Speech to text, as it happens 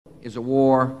is a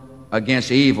war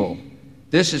against evil.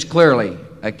 This is clearly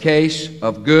a case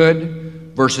of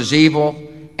good versus evil,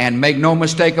 and make no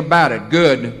mistake about it,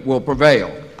 good will prevail.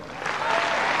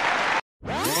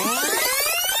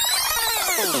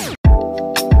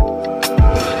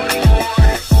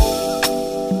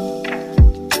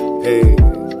 Hey.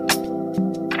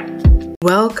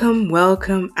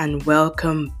 Welcome, and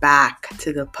welcome back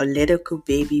to the Political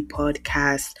Baby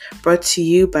Podcast, brought to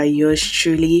you by yours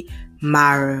truly,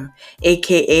 Maro,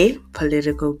 aka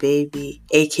Political Baby,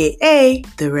 aka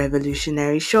the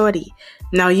Revolutionary Shorty.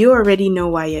 Now, you already know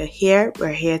why you're here.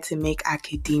 We're here to make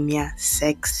academia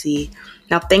sexy.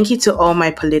 Now, thank you to all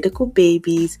my political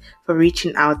babies for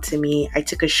reaching out to me. I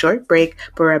took a short break,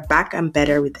 but we're back and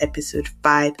better with episode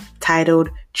 5, titled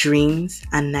Dreams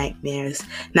and Nightmares.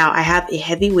 Now, I have a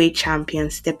heavyweight champion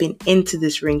stepping into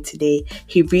this ring today.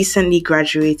 He recently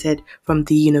graduated from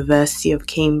the University of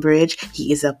Cambridge.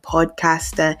 He is a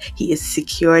podcaster. He is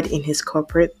secured in his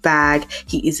corporate bag.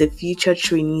 He is a future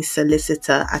trainee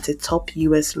solicitor at a top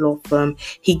US law firm.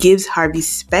 He gives Harvey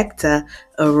Specter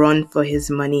a run for his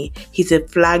money. He's a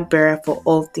flag bearer for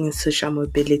all things social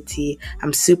mobility.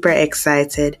 I'm super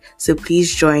excited, so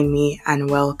please join me and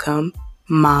welcome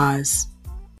Mars.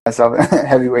 Myself,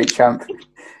 heavyweight champ.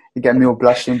 You get me all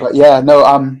blushing, but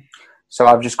so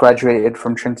I've just graduated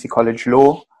from Trinity College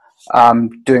Law,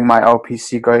 doing my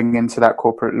LPC, going into that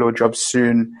corporate law job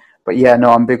soon. But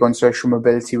I'm big on social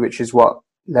mobility, which is what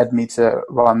led me to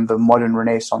run the Modern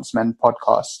Renaissance Men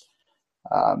podcast,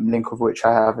 link of which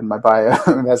I have in my bio.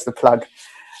 There's the plug.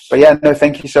 But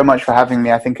thank you so much for having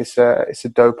me. I think it's a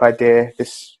dope idea,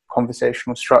 this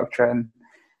conversational structure, and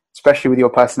especially with your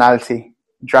personality,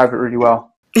 you drive it really well.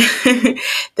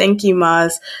 Thank you,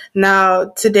 Mars. Now,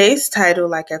 today's title,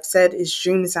 like I've said, is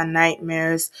Dreams and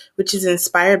Nightmares, which is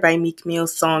inspired by Meek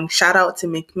Mill's song. Shout out to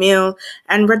Meek Mill.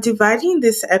 And we're dividing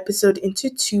this episode into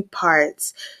 2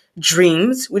 parts.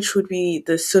 Dreams, which would be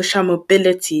the social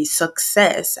mobility,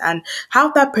 success, and how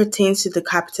that pertains to the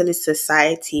capitalist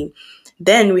society.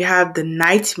 Then we have the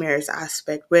nightmares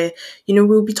aspect where,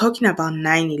 we'll be talking about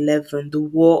 9/11, the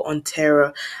war on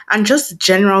terror, and just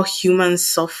general human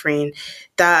suffering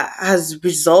that has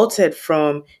resulted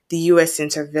from the US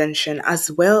intervention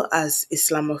as well as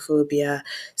Islamophobia.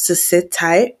 So sit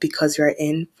tight because we're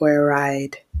in for a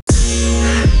ride.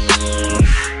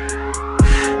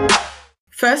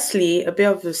 Firstly, a bit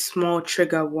of a small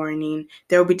trigger warning.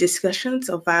 There will be discussions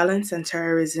of violence and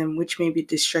terrorism which may be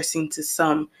distressing to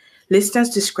some. Listeners'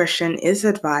 discretion is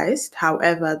advised.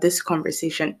 However, this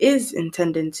conversation is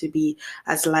intended to be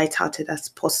as lighthearted as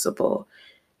possible.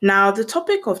 Now, the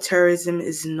topic of terrorism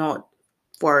is not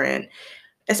foreign,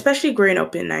 especially growing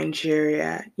up in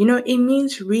Nigeria. It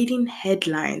means reading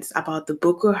headlines about the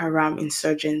Boko Haram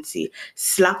insurgency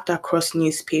slapped across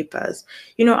newspapers,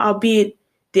 albeit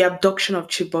the abduction of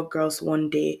Chibok girls one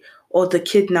day or the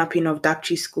kidnapping of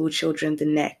Dapchi school children the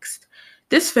next.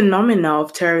 This phenomena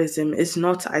of terrorism is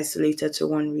not isolated to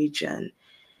one region.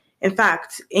 In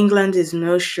fact, England is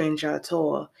no stranger at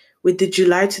all, with the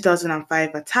July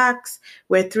 2005 attacks,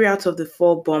 where 3 out of the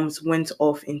 4 bombs went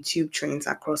off in tube trains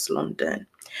across London.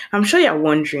 I'm sure you're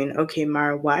wondering, okay,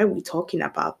 Mara, why are we talking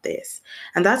about this?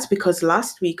 And that's because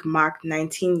last week marked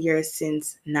 19 years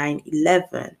since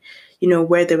 9/11,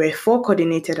 where there were 4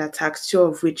 coordinated attacks, 2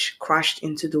 of which crashed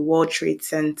into the World Trade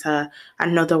Center,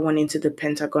 another one into the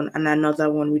Pentagon, and another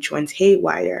one which went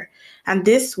haywire. And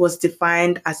this was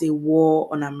defined as a war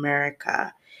on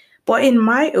America. But in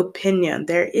my opinion,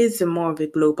 there is more of a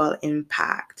global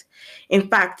impact. In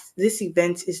fact, this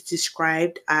event is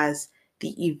described as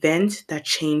the event that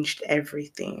changed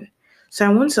everything. So I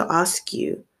want to ask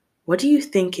you, what do you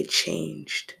think it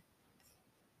changed?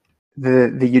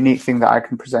 The unique thing that I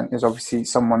can present is obviously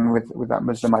someone with that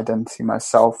Muslim identity,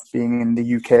 myself being in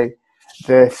the UK.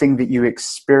 The thing that you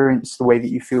experience, the way that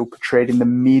you feel portrayed in the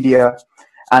media,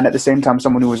 and at the same time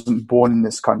someone who wasn't born in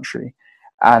this country,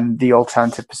 and the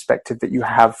alternative perspective that you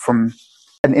have from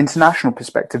an international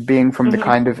perspective, being from the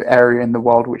kind of area in the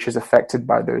world which is affected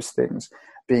by those things,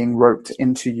 being roped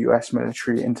into US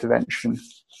military intervention.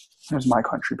 It was my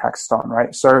country, Pakistan,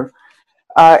 right? So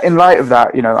in light of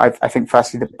that, I think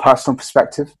firstly the personal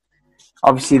perspective,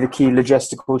 obviously the key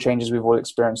logistical changes we've all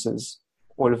experienced is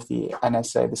all of the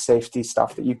NSA, the safety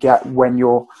stuff that you get when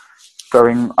you're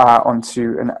going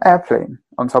onto an airplane.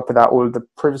 On top of that, all of the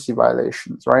privacy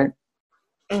violations, right?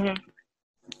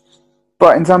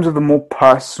 But in terms of the more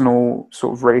personal,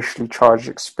 sort of racially charged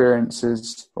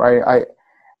experiences, right,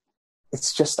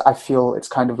 I feel it's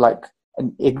kind of like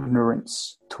an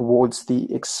ignorance towards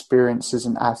the experiences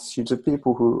and attitudes of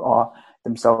people who are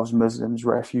themselves Muslims,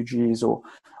 refugees, or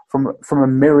from a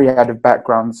myriad of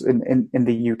backgrounds in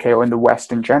the UK or in the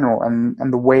West in general,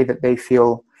 and the way that they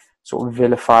feel sort of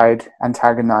vilified,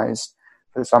 antagonized.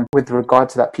 For example, with regard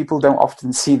to that, people don't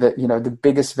often see that, you know, the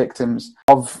biggest victims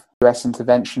of US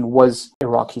intervention was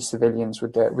Iraqi civilians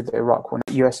with the Iraq War,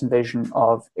 US invasion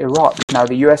of Iraq. Now,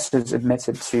 the US has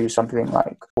admitted to something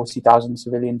like 40,000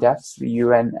 civilian deaths. The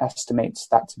UN estimates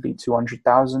that to be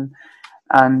 200,000.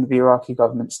 And the Iraqi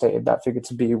government stated that figure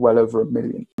to be well over 1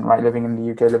 million, right, living in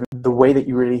the UK. The way that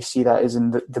you really see that is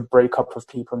in the breakup of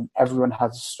people. And everyone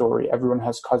has a story. Everyone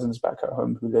has cousins back at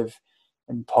home who live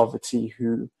in poverty,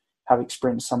 who have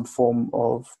experienced some form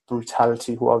of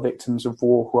brutality, who are victims of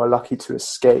war, who are lucky to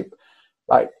escape.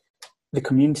 Like, the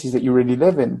communities that you really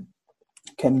live in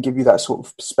can give you that sort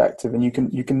of perspective. And you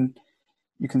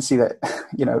can see that,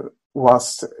 you know,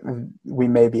 whilst we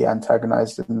may be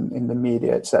antagonized in the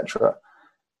media, etc.,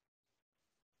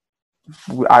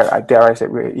 I dare I say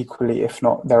we're equally, if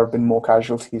not, there have been more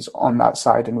casualties on that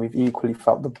side, and we've equally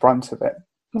felt the brunt of it.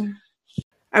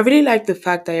 I really like the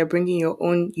fact that you're bringing your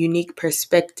own unique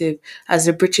perspective as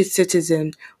a British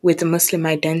citizen with a Muslim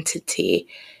identity.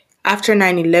 After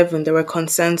 9/11, there were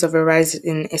concerns of a rise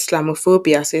in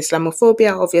Islamophobia. So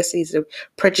Islamophobia obviously is a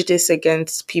prejudice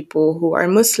against people who are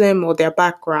Muslim or their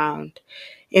background.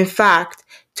 In fact,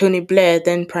 Tony Blair,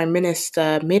 then Prime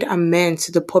Minister, made amends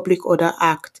to the Public Order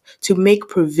Act to make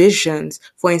provisions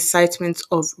for incitement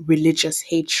of religious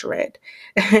hatred.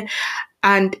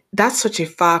 And that's such a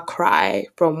far cry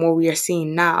from what we are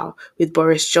seeing now with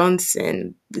Boris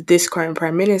Johnson, this current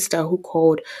Prime Minister, who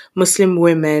called Muslim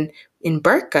women in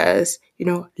burqas, you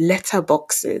know,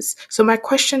 letterboxes. So my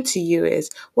question to you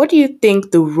is, what do you think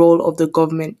the role of the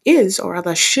government is, or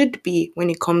rather should be,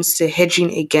 when it comes to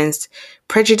hedging against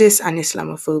prejudice and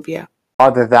Islamophobia?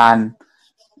 Rather than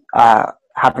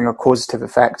having a causative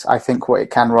effect, I think what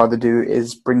it can rather do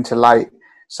is bring to light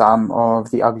some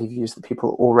of the ugly views that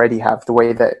people already have. The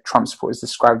way that Trump supporters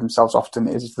describe themselves often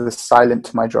is the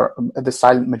silent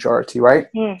majority, right?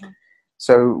 Mm-hmm.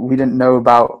 So we didn't know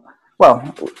about, well,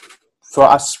 for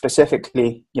us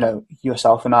specifically, you know,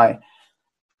 yourself and I,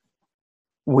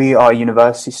 we are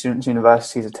university students.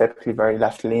 Universities are typically very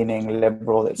left-leaning,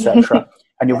 liberal, etc.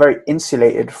 And you're very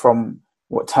insulated from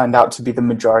what turned out to be the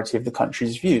majority of the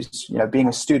country's views. You know, being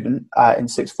a student in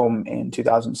sixth form in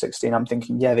 2016, I'm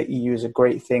thinking, yeah, the EU is a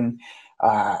great thing,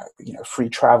 you know, free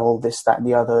travel, this, that, and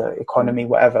the other, economy,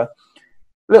 whatever.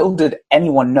 Little did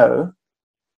anyone know,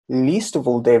 least of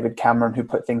all David Cameron, who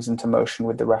put things into motion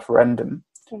with the referendum,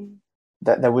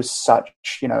 that there was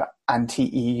such, you know,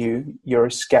 anti-EU,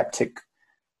 Eurosceptic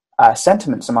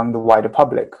sentiments among the wider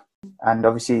public. And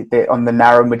obviously, on the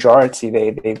narrow majority,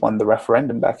 they won the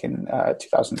referendum back in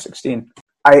 2016.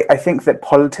 I think that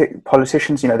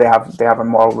politicians, you know, they have a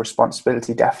moral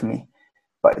responsibility, definitely,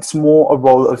 but it's more a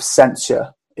role of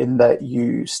censure in that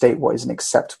you state what is an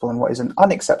acceptable and what is an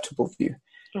unacceptable view.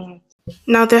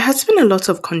 Now, there has been a lot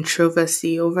of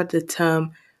controversy over the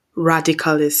term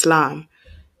radical Islam.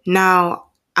 Now,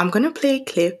 I'm going to play a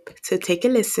clip to take a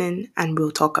listen, and we'll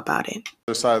talk about it.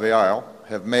 The other side of the aisle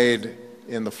have made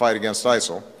in the fight against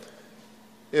ISIL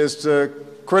is to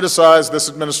criticize this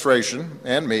administration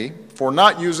and me for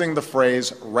not using the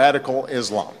phrase radical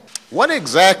Islam. What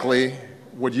exactly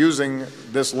would using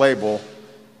this label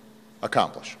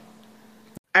accomplish?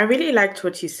 I really liked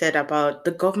what you said about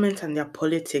the government and their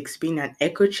politics being an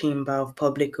echo chamber of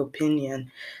public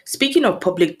opinion. Speaking of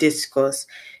public discourse,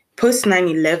 post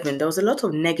 9/11, there was a lot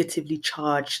of negatively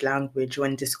charged language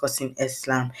when discussing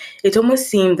Islam. It almost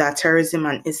seemed that terrorism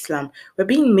and Islam were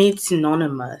being made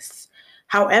synonymous.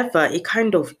 However, it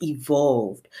kind of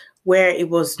evolved, where it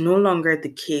was no longer the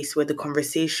case where the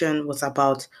conversation was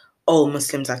about all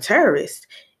Muslims are terrorists.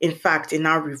 In fact, it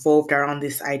now revolved around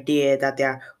this idea that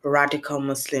there are radical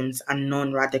Muslims and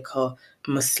non-radical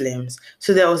Muslims.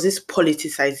 So there was this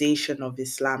politicization of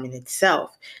Islam in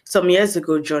itself. Some years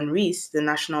ago, John Rees, the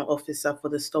national officer for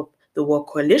the Stop the War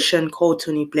Coalition, called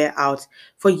Tony Blair out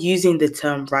for using the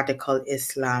term radical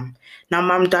Islam. Now,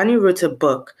 Mamdani wrote a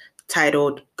book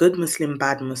titled Good Muslim,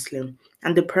 Bad Muslim.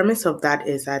 And the premise of that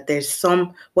is that there's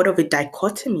somewhat of a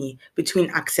dichotomy between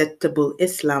acceptable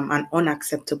Islam and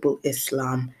unacceptable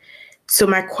Islam. So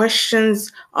my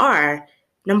questions are,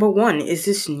 number one, is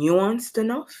this nuanced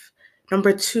enough?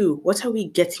 Number two, what are we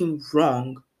getting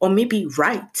wrong or maybe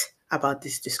right about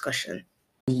this discussion?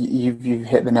 You've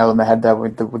hit the nail on the head there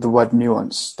with the word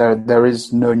nuance. There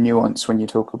is no nuance when you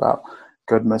talk about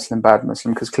good Muslim, bad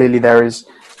Muslim, because clearly there is,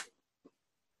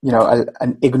 you know,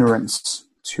 an ignorance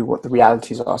to what the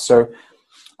realities are. So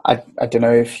I don't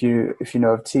know if you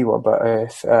know of Tiwa, but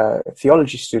a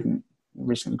theology student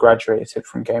recently graduated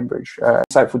from Cambridge.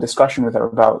 Insightful discussion with her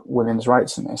about women's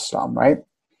rights in Islam, right?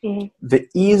 The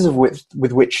ease with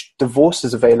which divorce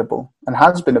is available and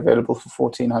has been available for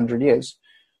 1400 years,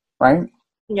 right?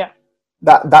 Yeah.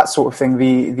 That sort of thing,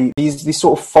 these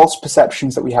sort of false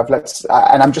perceptions that we have.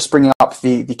 And I'm just bringing up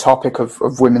the topic of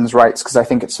women's rights because I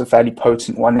think it's a fairly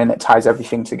potent one and it ties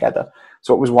everything together.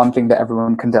 So it was one thing that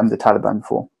everyone condemned the Taliban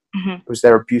for. It was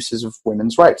their abuses of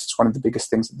women's rights. It's one of the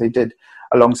biggest things that they did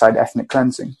alongside ethnic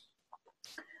cleansing.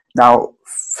 Now,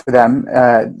 for them,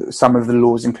 some of the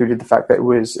laws included the fact that it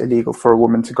was illegal for a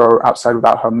woman to go outside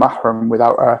without her mahram,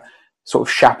 without a sort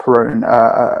of chaperone,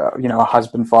 a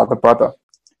husband, father, brother.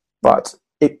 But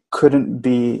it couldn't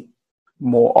be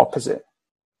more opposite,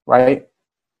 right?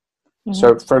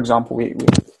 So, for example,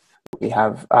 we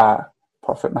have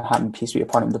Prophet Muhammad, peace be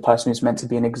upon him, the person who's meant to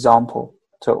be an example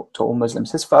to all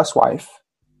Muslims. His first wife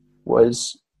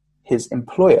was his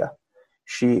employer.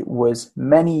 She was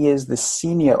many years the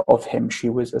senior of him. She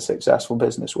was a successful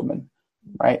businesswoman,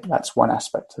 right? That's one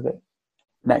aspect of it.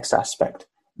 Next aspect,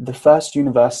 the first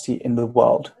university in the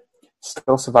world,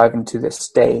 still surviving to this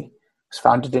day, was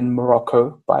founded in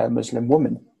Morocco by a Muslim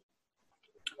woman,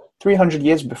 300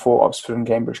 years before Oxford and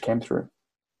Cambridge came through.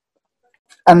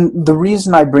 And the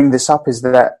reason I bring this up is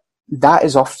that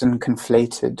is often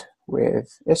conflated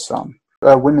with Islam.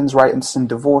 Women's rights and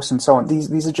divorce and so on.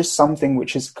 These are just something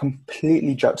which is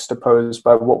completely juxtaposed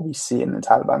by what we see in the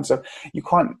Taliban. So you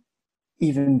can't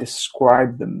even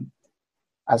describe them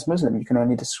as Muslim. You can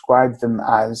only describe them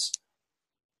as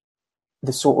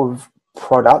the sort of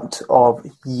product of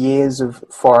years of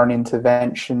foreign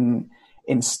intervention,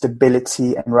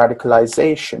 instability and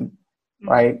radicalization,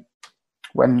 right?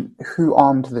 Who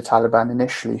armed the Taliban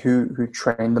initially? Who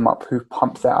trained them up? Who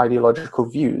pumped their ideological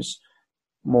views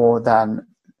more than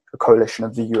a coalition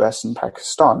of the US and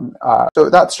Pakistan? So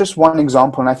that's just one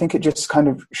example, and I think it just kind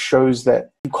of shows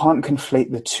that you can't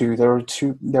conflate the two. There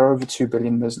are over 2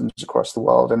 billion Muslims across the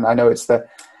world, and I know it's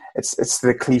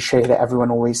the cliche that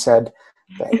everyone always said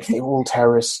that if they were all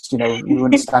terrorists, we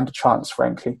wouldn't stand a chance,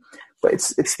 frankly. But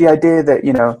it's the idea that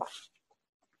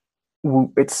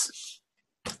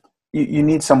you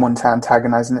need someone to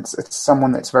antagonize, and it's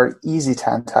someone that's very easy to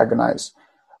antagonize.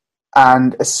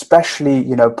 And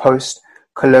especially,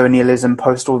 post-colonialism,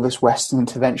 post all this Western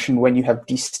intervention, when you have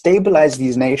destabilized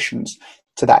these nations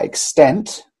to that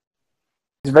extent,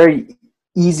 it's very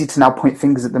easy to now point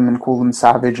fingers at them and call them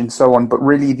savage and so on. But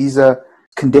really, these are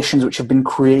conditions which have been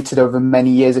created over many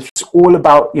years. It's all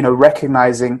about,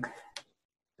 recognizing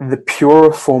the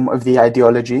purer form of the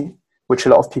ideology, which a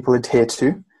lot of people adhere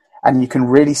to. And you can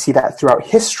really see that throughout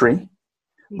history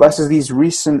versus these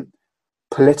recent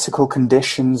political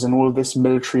conditions and all of this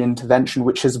military intervention,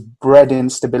 which has bred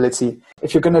instability.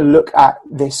 If you're going to look at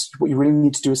this, what you really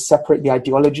need to do is separate the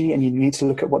ideology, and you need to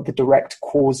look at what the direct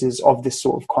causes of this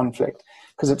sort of conflict,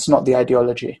 because it's not the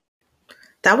ideology.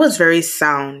 That was very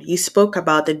sound. You spoke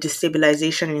about the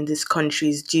destabilization in these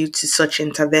countries due to such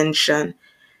intervention.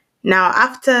 Now,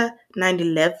 after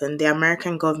 9/11, the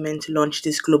American government launched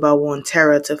this global war on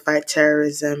terror to fight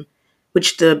terrorism,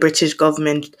 which the British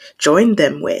government joined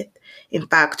them with. In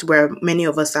fact, where many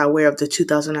of us are aware of the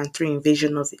 2003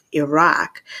 invasion of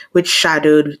Iraq, which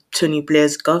shadowed Tony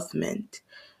Blair's government.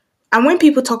 And when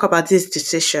people talk about this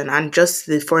decision and just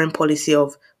the foreign policy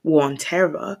of war on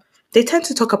terror, they tend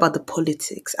to talk about the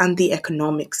politics and the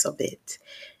economics of it.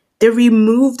 They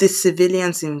remove the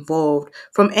civilians involved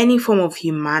from any form of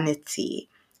humanity.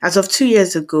 As of 2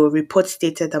 years ago, reports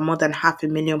stated that more than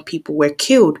 500,000 people were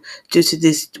killed due to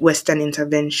this Western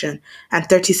intervention, and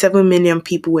 37 million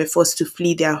people were forced to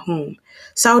flee their home.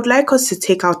 So I would like us to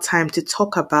take our time to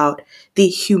talk about the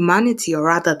humanity, or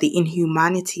rather the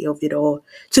inhumanity of it all,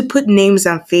 to put names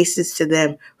and faces to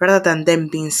them rather than them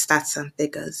being stats and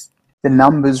figures. The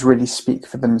numbers really speak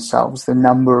for themselves. The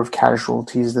number of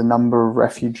casualties, the number of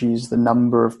refugees, the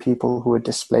number of people who are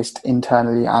displaced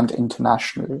internally and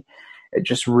internationally. It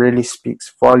just really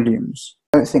speaks volumes.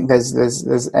 I don't think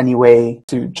there's any way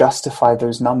to justify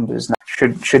those numbers. Now,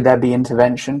 should there be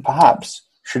intervention? Perhaps.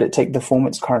 Should it take the form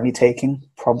it's currently taking?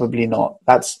 Probably not.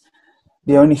 That's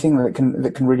the only thing that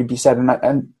can really be said.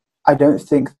 And I don't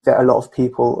think that a lot of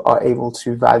people are able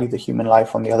to value the human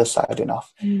life on the other side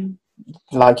enough.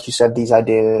 Like you said, these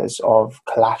ideas of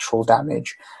collateral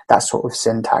damage, that sort of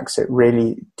syntax, it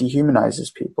really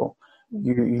dehumanizes people.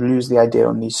 You lose the idea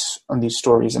on these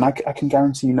stories, and I can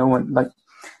guarantee no one, like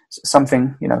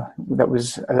something that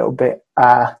was a little bit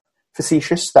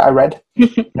facetious that I read.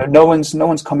 No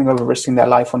one's coming over risking their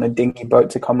life on a dinghy boat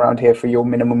to come around here for your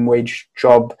minimum wage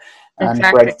job and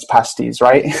bread pasties,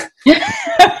 right?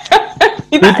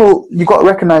 People, you got to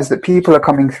recognize that people are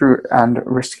coming through and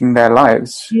risking their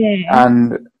lives. Yeah.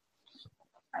 And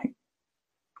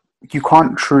you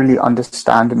can't truly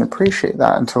understand and appreciate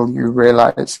that until you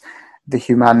realize the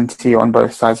humanity on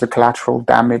both sides, the collateral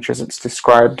damage as it's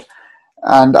described.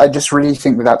 And I just really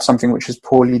think that that's something which is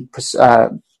poorly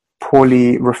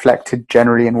reflected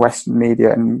generally in Western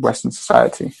media and Western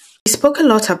society. We spoke a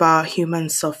lot about human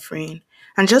suffering,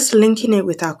 and just linking it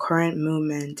with our current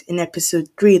moment. In episode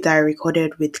 3 that I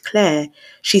recorded with Claire,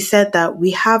 she said that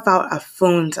we have our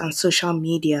phones and social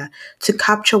media to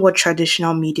capture what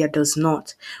traditional media does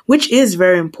not, which is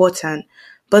very important.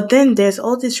 But then there's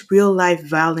all this real life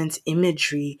violent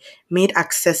imagery made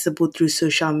accessible through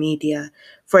social media.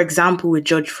 For example, with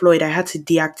George Floyd, I had to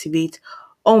deactivate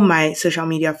all my social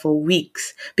media for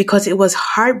weeks because it was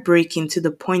heartbreaking to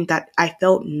the point that I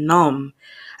felt numb.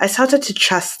 I started to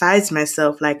chastise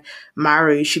myself like,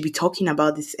 Maro, you should be talking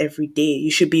about this every day.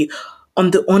 You should be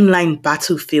on the online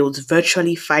battlefield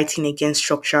virtually fighting against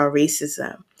structural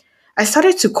racism. I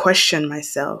started to question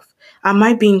myself. Am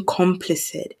I being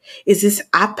complicit? Is this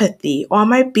apathy? Or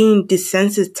am I being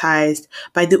desensitized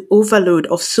by the overload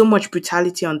of so much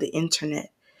brutality on the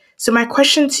internet? So my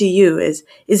question to you is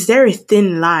there a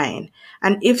thin line?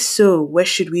 And if so, where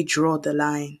should we draw the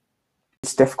line?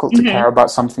 It's difficult to care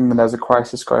about something when there's a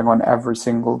crisis going on every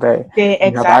single day. Yeah, exactly.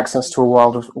 You have access to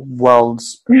the wealth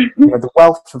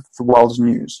of the world's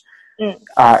news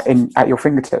at your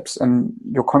fingertips, and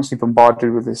you're constantly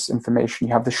bombarded with this information.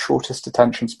 You have the shortest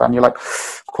attention span. You're like,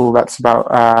 cool, that's about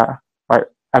right.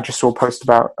 I just saw a post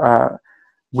about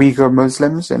Uyghur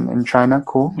Muslims in China.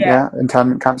 Cool, yeah.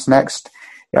 Internment camps next.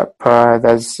 Yep.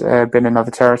 There's been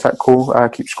another terror attack. Cool.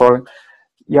 Keep scrolling.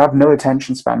 You have no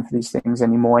attention span for these things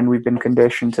anymore, and we've been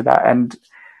conditioned to that, and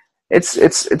it's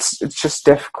just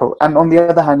difficult. And on the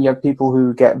other hand, you have people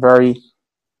who get very,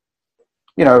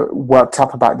 worked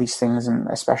up about these things, and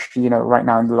especially, right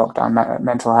now in the lockdown,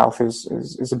 mental health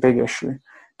is a big issue.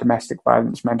 Domestic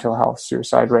violence, mental health,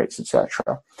 suicide rates,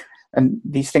 etc. And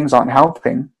these things aren't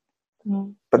helping.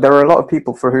 But there are a lot of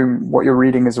people for whom what you're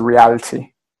reading is a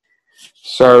reality.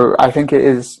 So I think it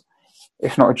is,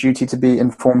 if not a duty to be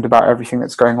informed about everything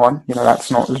that's going on,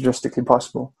 that's not logistically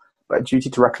possible, but a duty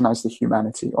to recognize the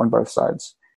humanity on both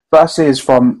sides. Firstly is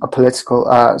from a political,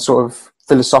 sort of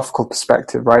philosophical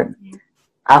perspective, right?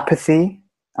 Apathy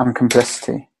and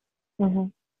complicity. Mm-hmm.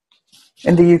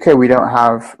 In the UK, we don't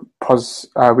have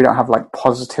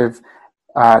positive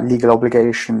legal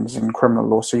obligations in criminal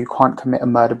law, so you can't commit a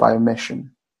murder by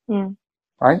omission,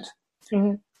 right?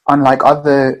 Mm-hmm. Unlike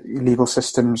other legal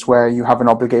systems where you have an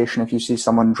obligation if you see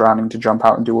someone drowning to jump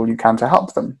out and do all you can to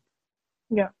help them.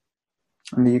 Yeah.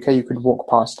 In the UK, you could walk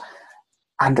past.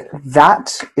 And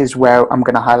that is where I'm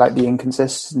going to highlight the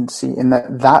inconsistency in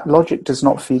that logic does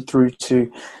not feed through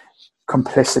to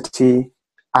complicity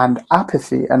and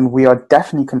apathy. And we are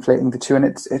definitely conflating the two. And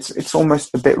it's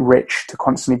almost a bit rich to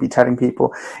constantly be telling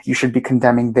people you should be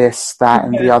condemning this, that,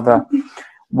 and the other,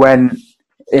 when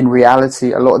in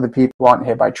reality, a lot of the people who aren't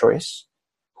here by choice,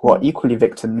 who are equally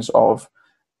victims of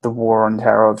the war on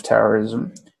terror, of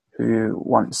terrorism, who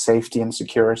want safety and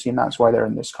security, and that's why they're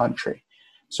in this country.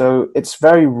 So it's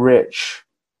very rich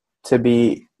to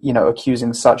be,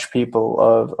 accusing such people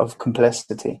of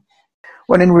complicity.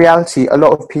 When in reality, a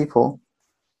lot of people,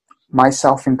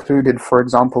 myself included, for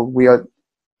example, we are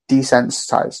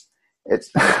desensitized.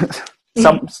 It's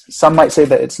some might say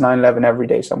that it's 9/11 every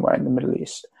day somewhere in the Middle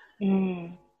East.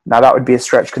 Now that would be a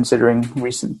stretch considering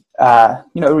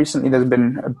recently there's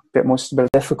been a bit more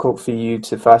stability. It's difficult for you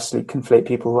to firstly conflate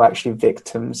people who are actually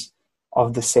victims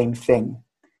of the same thing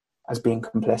as being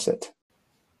complicit.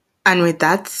 And with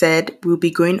that said, we'll be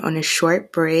going on a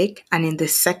short break, and in the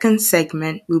second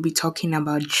segment, we'll be talking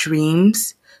about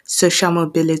dreams, social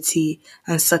mobility,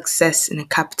 and success in a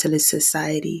capitalist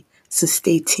society. So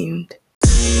stay tuned.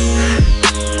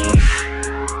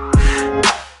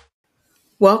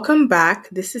 Welcome back.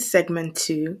 This is segment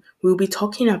 2. We'll be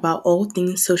talking about all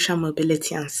things social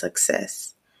mobility and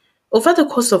success. Over the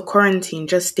course of quarantine,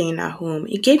 just staying at home,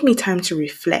 it gave me time to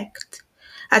reflect.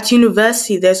 At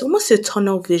university, there's almost a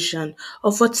tunnel vision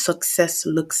of what success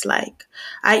looks like,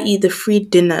 i.e. the free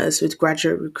dinners with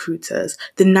graduate recruiters,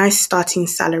 the nice starting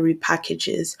salary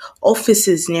packages,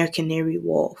 offices near Canary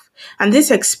Wharf. And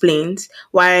this explains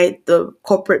why the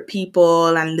corporate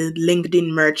people and the LinkedIn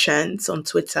merchants on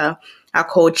Twitter are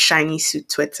called Shiny Suit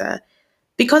Twitter,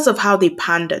 because of how they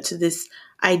pander to this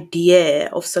idea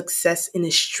of success in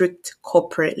a strict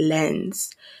corporate lens.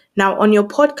 Now, on your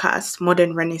podcast,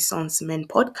 Modern Renaissance Men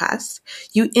Podcast,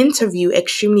 you interview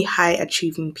extremely high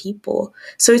achieving people.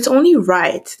 So it's only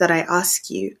right that I ask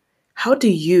you, how do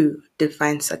you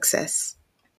define success?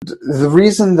 The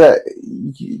reason that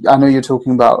I know you're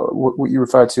talking about what you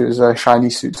refer to as a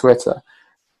shiny suit Twitter,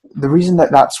 the reason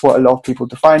that that's what a lot of people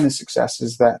define as success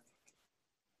is that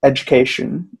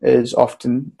education is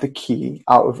often the key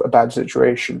out of a bad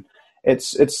situation.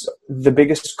 It's the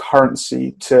biggest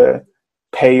currency to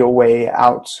pay your way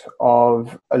out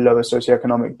of a lower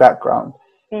socioeconomic background.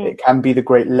 It can be the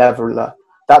great leveler.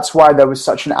 That's why there was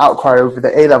such an outcry over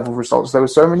the A-level results. There were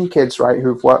so many kids, right,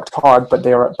 who've worked hard, but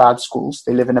they are at bad schools.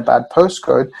 They live in a bad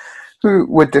postcode, who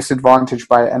were disadvantaged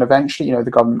by it. And eventually, the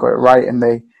government got it right, and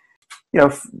they,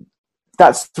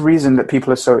 that's the reason that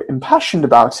people are so impassioned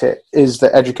about it, is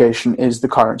that education is the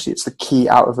currency. It's the key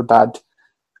out of a bad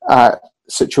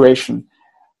situation.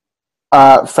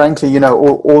 Frankly,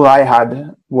 all I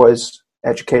had was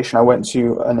education. I went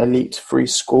to an elite free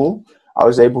school. I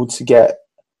was able to get,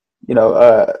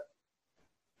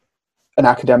 an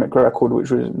academic record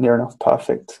which was near enough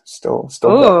perfect. Still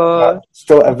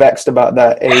vexed about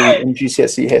that A in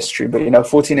GCSE history, but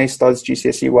 14 A stars,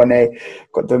 GCSE 1A,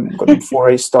 got them 4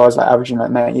 A stars, like averaging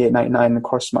like 98, 99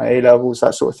 across my A levels,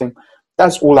 that sort of thing.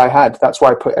 That's all I had. That's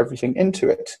why I put everything into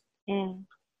it.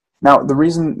 Now, the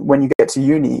reason when you get to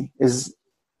uni is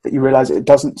that you realize it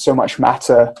doesn't so much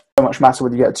matter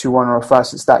whether you get a 2-1 or a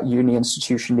first. It's that uni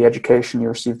institution, the education you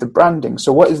receive, the branding.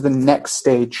 So what is the next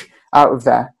stage out of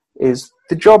there is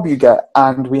the job you get.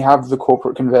 And we have the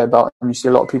corporate conveyor belt, and you see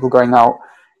a lot of people going out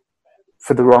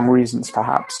for the wrong reasons,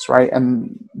 perhaps, right?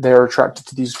 And they're attracted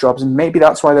to these jobs, and maybe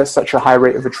that's why there's such a high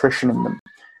rate of attrition in them.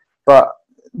 But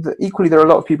equally, there are a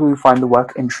lot of people who find the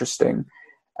work interesting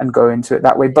and go into it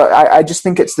that way. But I just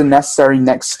think it's the necessary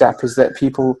next step, is that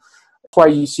people, that's why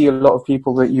you see a lot of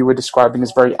people that you were describing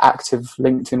as very active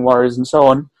LinkedIn warriors and so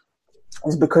on,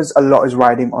 is because a lot is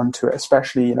riding onto it,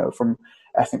 especially, from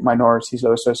ethnic minorities,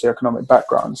 lower socioeconomic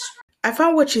backgrounds. I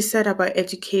found what you said about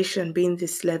education being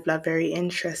this leveler very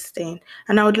interesting,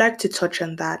 and I would like to touch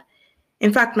on that.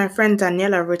 In fact, my friend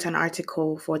Daniela wrote an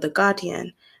article for The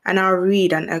Guardian, and I'll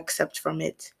read an excerpt from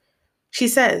it. She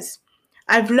says,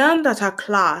 "I've learned that our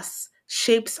class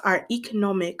shapes our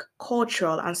economic,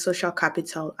 cultural, and social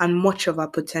capital and much of our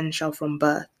potential from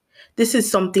birth. This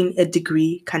is something a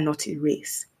degree cannot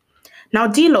erase." Now,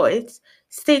 Deloitte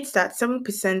states that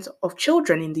 7% of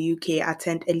children in the UK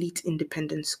attend elite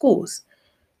independent schools.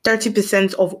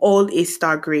 30% of all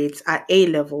A-star grades at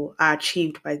A-level are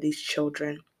achieved by these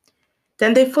children.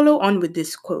 Then they follow on with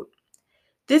this quote.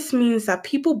 "This means that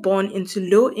people born into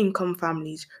low-income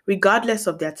families, regardless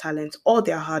of their talent or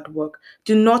their hard work,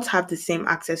 do not have the same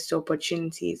access to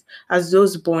opportunities as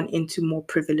those born into more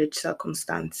privileged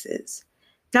circumstances."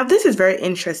 Now, this is very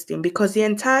interesting because the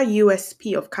entire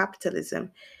USP of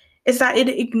capitalism is that it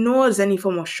ignores any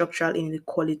form of structural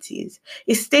inequalities.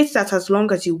 It states that as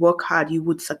long as you work hard, you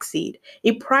would succeed.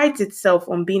 It prides itself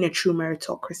on being a true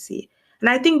meritocracy. And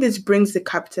I think this brings the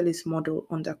capitalist model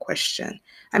under question.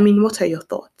 I mean, what are your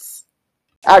thoughts?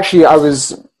 Actually, I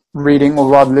was reading, or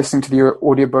rather listening to the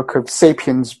audiobook of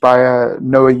Sapiens by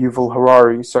Noah Yuval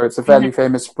Harari. So it's a fairly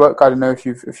famous book. I don't know if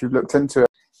you've looked into it.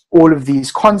 All of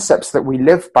these concepts that we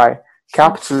live by,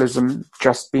 capitalism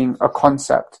just being a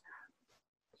concept.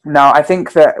 Now, I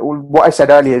think that what I said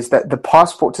earlier is that the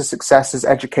passport to success is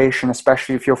education,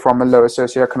 especially if you're from a lower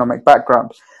socioeconomic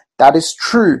background. That is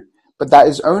true, but that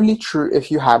is only true if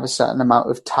you have a certain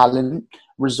amount of talent,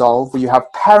 resolve, where you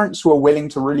have parents who are willing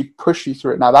to really push you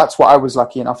through it. Now, that's what I was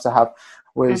lucky enough to have,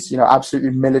 was, absolutely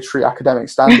military academic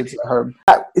standards at home.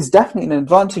 That is definitely an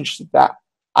advantage that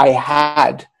I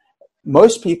had.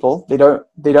 Most people, they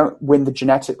don't win the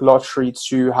genetic lottery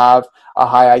to have a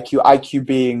high IQ. IQ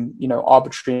being,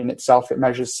 arbitrary in itself. It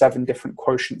measures 7 different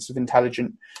quotients of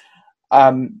intelligence.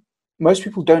 Most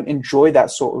people don't enjoy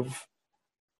that sort of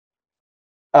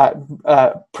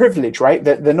privilege, right?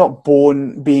 They're not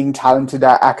born being talented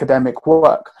at academic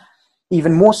work.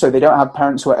 Even more so, they don't have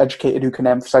parents who are educated who can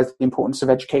emphasize the importance of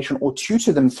education or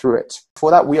tutor them through it. For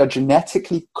that, we are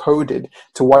genetically coded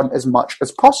to want as much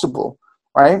as possible,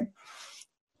 right?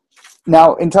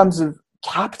 Now, in terms of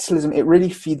capitalism, it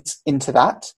really feeds into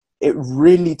that. It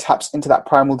really taps into that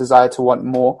primal desire to want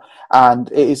more,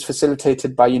 and it is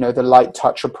facilitated by, the light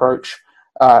touch approach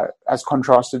as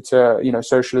contrasted to,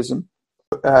 socialism.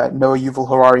 Noah Yuval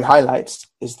Harari highlights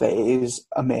is that it is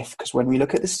a myth, because when we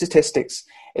look at the statistics,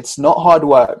 it's not hard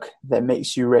work that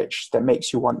makes you rich, that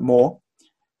makes you want more,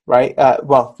 right?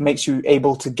 Makes you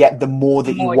able to get the more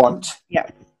that you want. Yeah.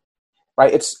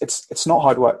 Right? It's not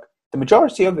hard work. The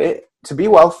majority of it, to be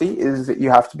wealthy, is that you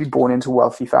have to be born into a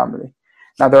wealthy family.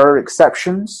 Now, there are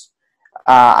exceptions.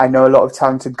 I know a lot of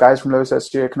talented guys from low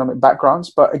socioeconomic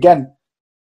backgrounds, but again,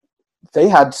 they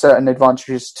had certain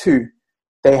advantages too.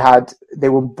 they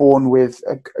were born with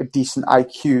a decent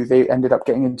IQ. They ended up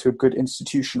getting into a good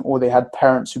institution, or they had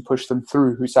parents who pushed them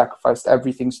through, who sacrificed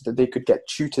everything so that they could get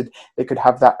tutored. They could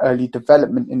have that early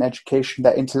development in education.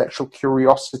 That intellectual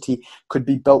curiosity could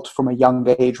be built from a young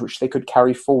age, which they could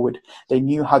carry forward. They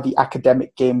knew how the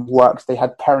academic game worked. They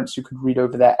had parents who could read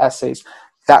over their essays,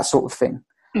 that sort of thing.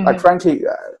 Mm-hmm. Like, frankly,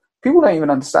 people don't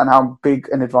even understand how big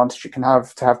an advantage it can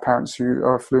have to have parents who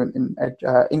are fluent in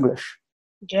English.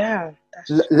 Yeah.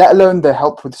 Let alone the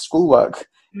help with schoolwork.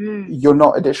 You're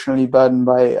not additionally burdened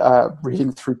by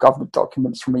reading through government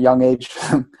documents from a young age.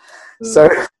 So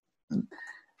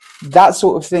that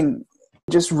sort of thing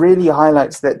just really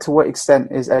highlights that to what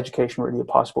extent is education really a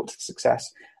passport to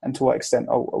success, and to what extent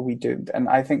are we doomed. And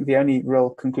I think the only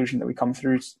real conclusion that we come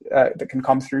through that can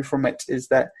come through from it is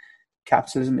that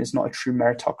capitalism is not a true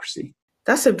meritocracy.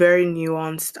 That's a very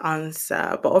nuanced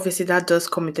answer, but obviously that does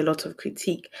come with a lot of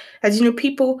critique. As you know,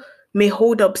 people may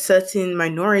hold up certain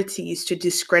minorities to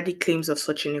discredit claims of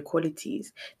such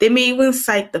inequalities. They may even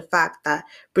cite the fact that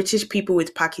British people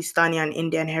with Pakistani and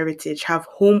Indian heritage have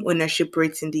home ownership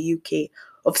rates in the UK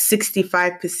of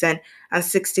 65% and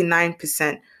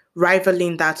 69%,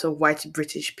 rivaling that of white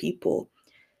British people,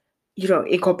 you know,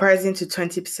 in comparison to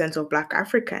 20% of Black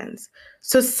Africans.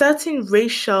 So certain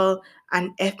racial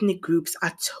and ethnic groups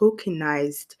are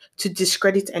tokenized to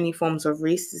discredit any forms of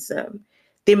racism.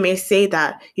 They may say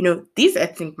that, you know, these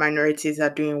ethnic minorities are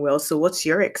doing well, so what's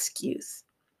your excuse?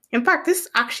 In fact, this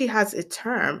actually has a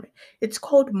term. It's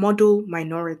called model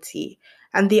minority.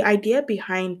 And the idea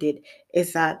behind it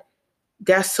is that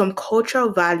there are some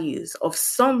cultural values of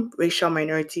some racial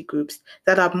minority groups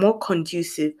that are more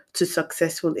conducive to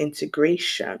successful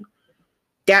integration.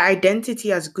 Their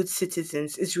identity as good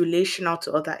citizens is relational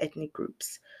to other ethnic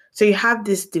groups. So you have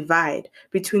this divide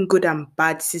between good and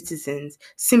bad citizens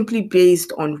simply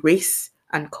based on race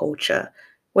and culture.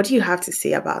 What do you have to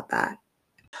say about that?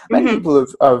 Many people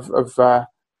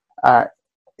of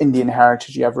Indian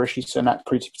heritage, you have Rishi Sunak,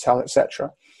 Priti Patel,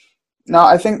 etc. Now,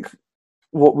 I think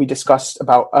what we discussed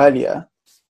about earlier,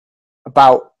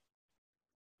 about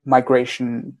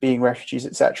migration, being refugees,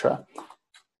 etc.,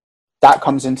 that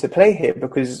comes into play here,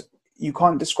 because you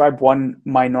can't describe one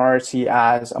minority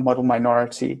as a model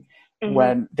minority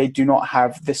when they do not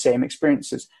have the same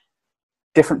experiences.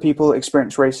 Different people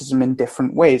experience racism in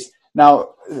different ways. Now,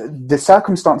 the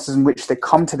circumstances in which they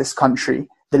come to this country,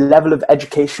 the level of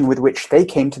education with which they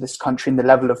came to this country, and the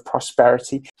level of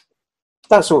prosperity,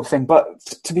 that sort of thing. But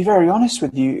to be very honest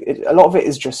with you, a lot of it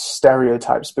is just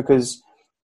stereotypes, because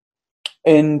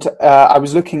I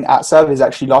was looking at surveys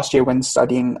actually last year when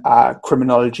studying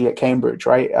criminology at Cambridge,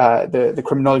 right? The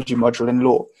criminology module in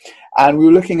law. And we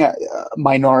were looking at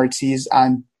minorities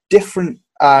and different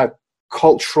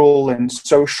cultural and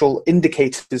social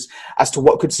indicators as to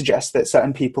what could suggest that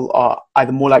certain people are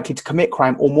either more likely to commit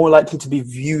crime or more likely to be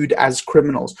viewed as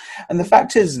criminals. And the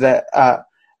fact is that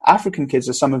African kids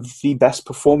are some of the best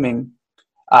performing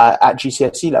at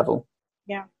GCSE level.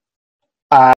 Yeah.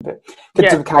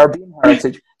 Kids of Caribbean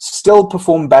heritage still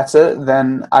perform better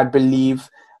than, I believe,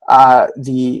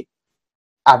 the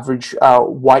average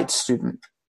white student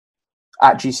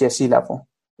at GCSE level.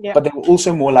 Yeah. But they were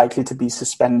also more likely to be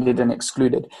suspended and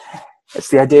excluded. It's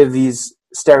the idea of these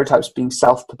stereotypes being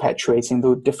self-perpetuating,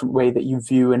 the different way that you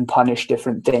view and punish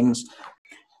different things.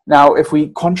 Now, if we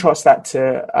contrast that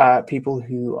to people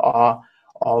who are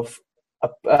of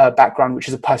a background which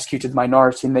is a persecuted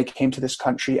minority, and they came to this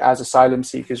country as asylum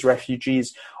seekers,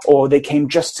 refugees, or they came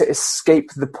just to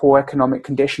escape the poor economic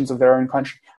conditions of their own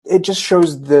country, it just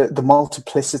shows the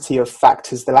multiplicity of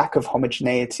factors, the lack of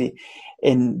homogeneity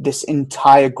in this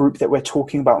entire group that we're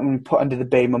talking about when we put under the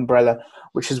BAME umbrella,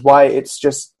 which is why it's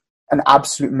just an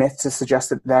absolute myth to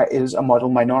suggest that there is a model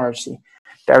minority.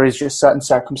 There is just certain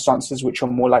circumstances which are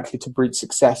more likely to breed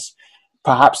success.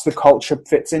 Perhaps the culture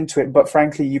fits into it, but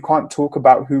frankly, you can't talk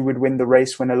about who would win the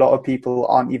race when a lot of people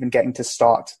aren't even getting to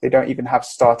start. They don't even have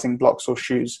starting blocks or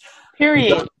shoes.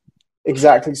 Period.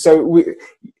 Exactly. So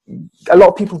a lot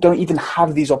of people don't even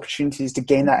have these opportunities to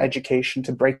gain that education,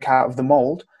 to break out of the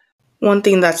mold. One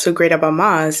thing that's so great about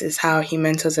Mars is how he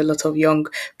mentors a lot of young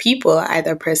people,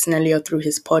 either personally or through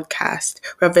his podcast,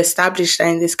 who have established that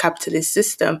in this capitalist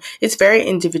system, it's very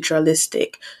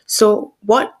individualistic. So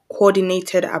what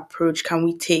coordinated approach can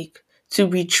we take to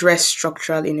redress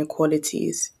structural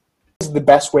inequalities? The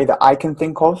best way that I can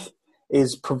think of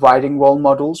is providing role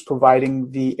models, providing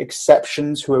the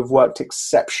exceptions who have worked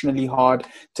exceptionally hard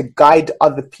to guide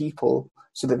other people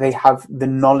so that they have the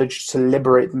knowledge to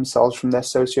liberate themselves from their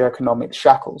socioeconomic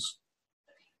shackles.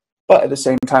 But at the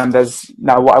same time, there's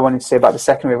now what I wanted to say about the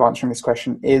second way of answering this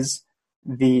question is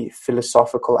the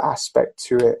philosophical aspect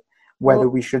to it, whether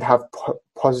we should have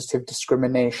positive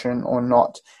discrimination or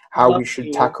not, how we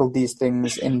should tackle these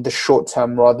things in the short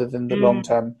term rather than the long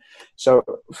term. So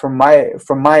from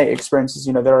my experiences,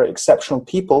 there are exceptional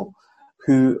people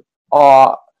who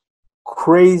are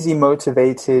crazy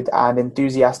motivated and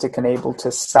enthusiastic and able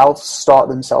to self-start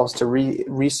themselves to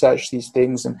research these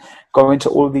things and go into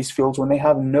all of these fields when they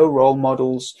have no role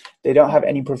models, they don't have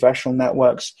any professional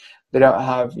networks, they don't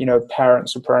have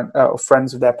parents or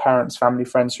friends of their parents, family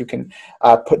friends who can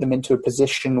put them into a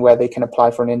position where they can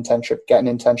apply for an internship, get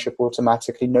an internship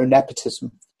automatically, no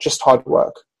nepotism, just hard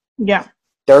work. Yeah,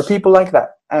 there are people like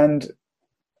that, and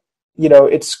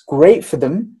it's great for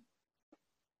them,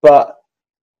 but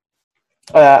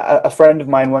a friend of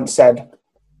mine once said,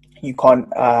 you can't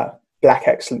black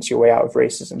excellence your way out of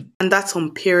racism. And that's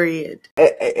on period.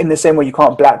 In the same way you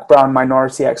can't black, brown,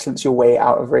 minority excellence your way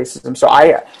out of racism. So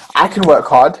I can work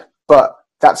hard, but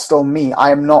that's still me.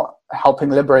 I am not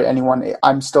helping liberate anyone.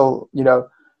 I'm still,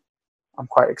 I'm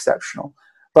quite exceptional.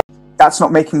 But that's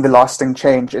not making the lasting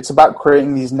change. It's about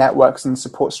creating these networks and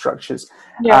support structures.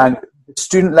 Yeah. And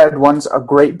student-led ones are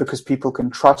great because people can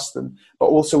trust them. But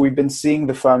also we've been seeing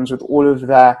the firms with all of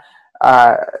their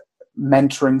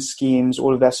mentoring schemes,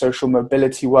 all of their social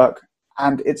mobility work,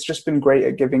 and it's just been great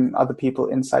at giving other people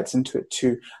insights into it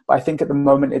too. But I think at the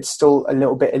moment it's still a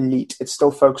little bit elite. It's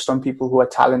still focused on people who are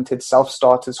talented,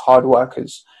 self-starters, hard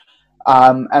workers.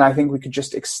 And I think we could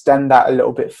just extend that a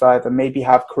little bit further, maybe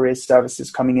have career services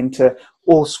coming into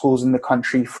all schools in the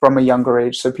country from a younger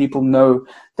age, so people know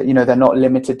that they're not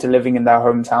limited to living in their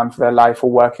hometown for their life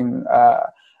or working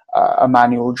a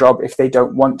manual job if they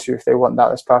don't want to. If they want that,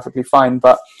 that's perfectly fine.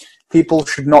 But people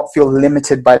should not feel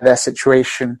limited by their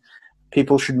situation.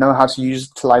 People should know how to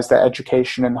utilize their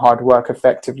education and hard work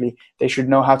effectively. They should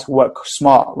know how to work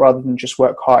smart rather than just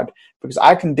work hard. Because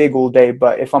I can dig all day,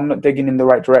 but if I'm not digging in the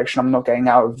right direction, I'm not getting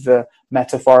out of the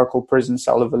metaphorical prison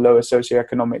cell of a lower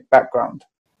socioeconomic background.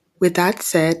 With that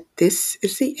said, this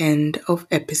is the end of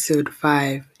episode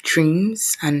 5,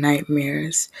 Dreams and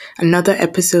Nightmares. Another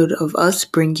episode of us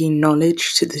bringing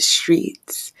knowledge to the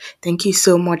streets. Thank you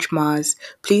so much, Mars.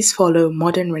 Please follow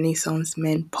Modern Renaissance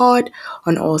Men Pod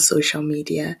on all social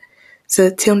media. So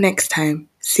till next time,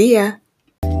 see ya.